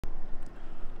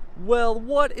Well,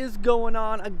 what is going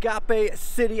on, Agape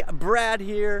City? Brad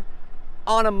here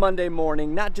on a Monday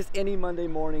morning. Not just any Monday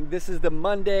morning. This is the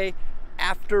Monday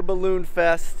after Balloon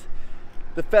Fest.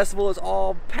 The festival is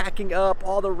all packing up.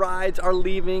 All the rides are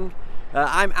leaving.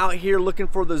 I'm out here looking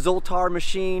for the Zoltar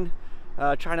machine,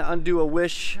 trying to undo a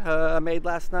wish I made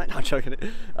last night. No, I'm joking.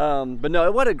 But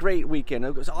no, what a great weekend.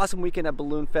 It was an awesome weekend at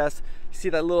Balloon Fest. You see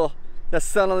that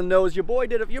sun on the nose. Your boy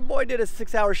did a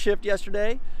 6-hour shift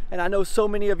yesterday, and I know so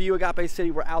many of you, Agape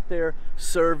City, were out there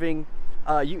serving.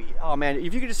 Oh man,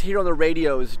 if you could just hear on the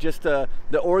radios, just the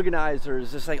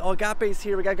organizers, just like, oh, Agape's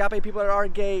here. We got Agape people at our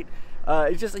gate.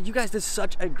 It's just like, you guys did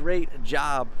such a great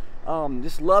job.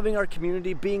 Just loving our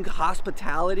community, being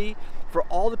hospitality for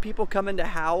all the people coming to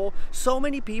Howell. So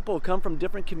many people come from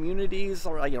different communities,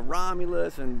 or like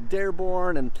Romulus and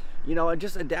Dearborn, and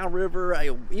just downriver,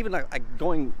 even like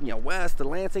going west to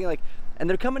Lansing, and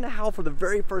they're coming to Howell for the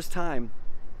very first time.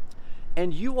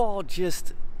 And you all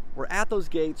just were at those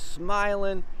gates,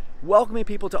 smiling, welcoming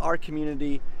people to our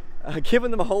community,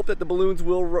 giving them hope that the balloons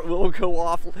will go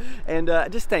off, and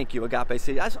just thank you, Agape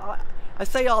City. I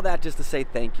say all that just to say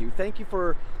thank you. Thank you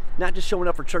for not just showing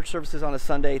up for church services on a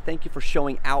Sunday. Thank you for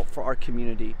showing out for our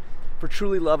community, for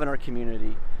truly loving our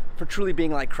community, for truly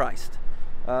being like Christ.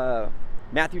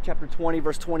 Matthew chapter 20,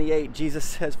 verse 28, Jesus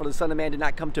says, "For the Son of Man did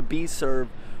not come to be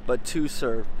served, but to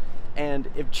serve." And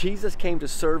if Jesus came to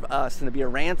serve us and to be a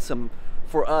ransom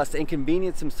for us, to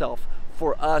inconvenience himself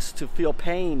for us, to feel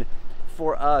pain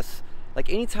for us, like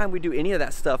anytime we do any of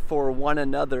that stuff for one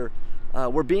another,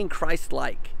 we're being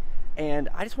Christ-like. And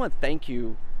I just want to thank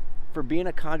you for being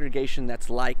a congregation that's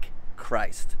like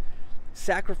Christ,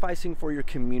 sacrificing for your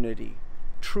community,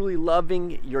 truly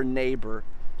loving your neighbor,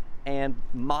 and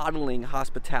modeling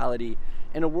hospitality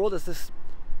in a world that's just,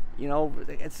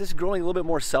 it's just growing a little bit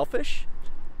more selfish.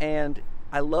 And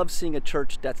I love seeing a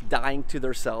church that's dying to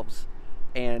themselves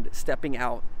and stepping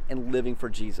out and living for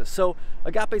Jesus. So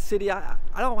Agape City, I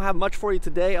don't have much for you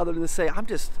today other than to say I'm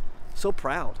just so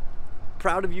proud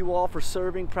of you all for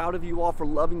serving, proud of you all for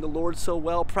loving the Lord so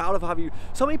well, proud of how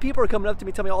so many people are coming up to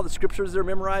me, telling me all the scriptures they're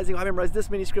memorizing. I memorized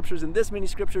this many scriptures and this many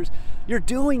scriptures. You're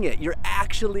doing it. You're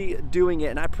actually doing it.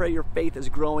 And I pray your faith is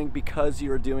growing because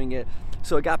you're doing it.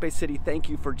 So Agape City, thank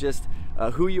you for just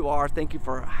who you are. Thank you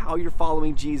for how you're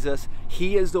following Jesus.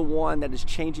 He is the one that is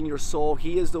changing your soul.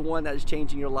 He is the one that is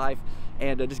changing your life.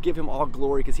 And just give him all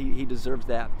glory because he deserves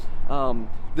that.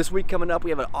 This week coming up, we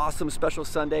have an awesome special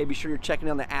Sunday. Be sure you're checking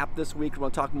on the app this week. We're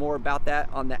going to talk more about that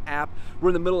on the app. We're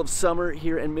in the middle of summer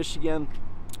here in Michigan.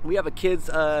 We have a kids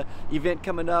event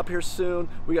coming up here soon.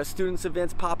 We got students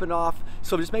events popping off.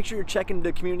 So just make sure you're checking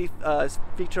the community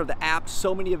feature of the app.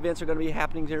 So many events are going to be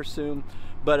happening here soon.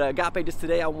 But Agape, just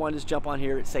today I wanted to jump on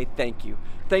here and say thank you.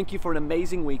 Thank you for an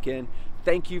amazing weekend.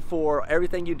 Thank you for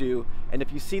everything you do. And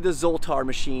if you see the Zoltar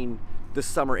machine this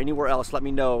summer anywhere else, let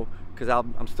me know, because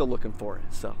I'm still looking for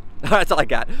it. So that's all I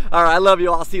got. All right, I love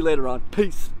you all. I'll see you later on.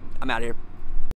 Peace. I'm out of here.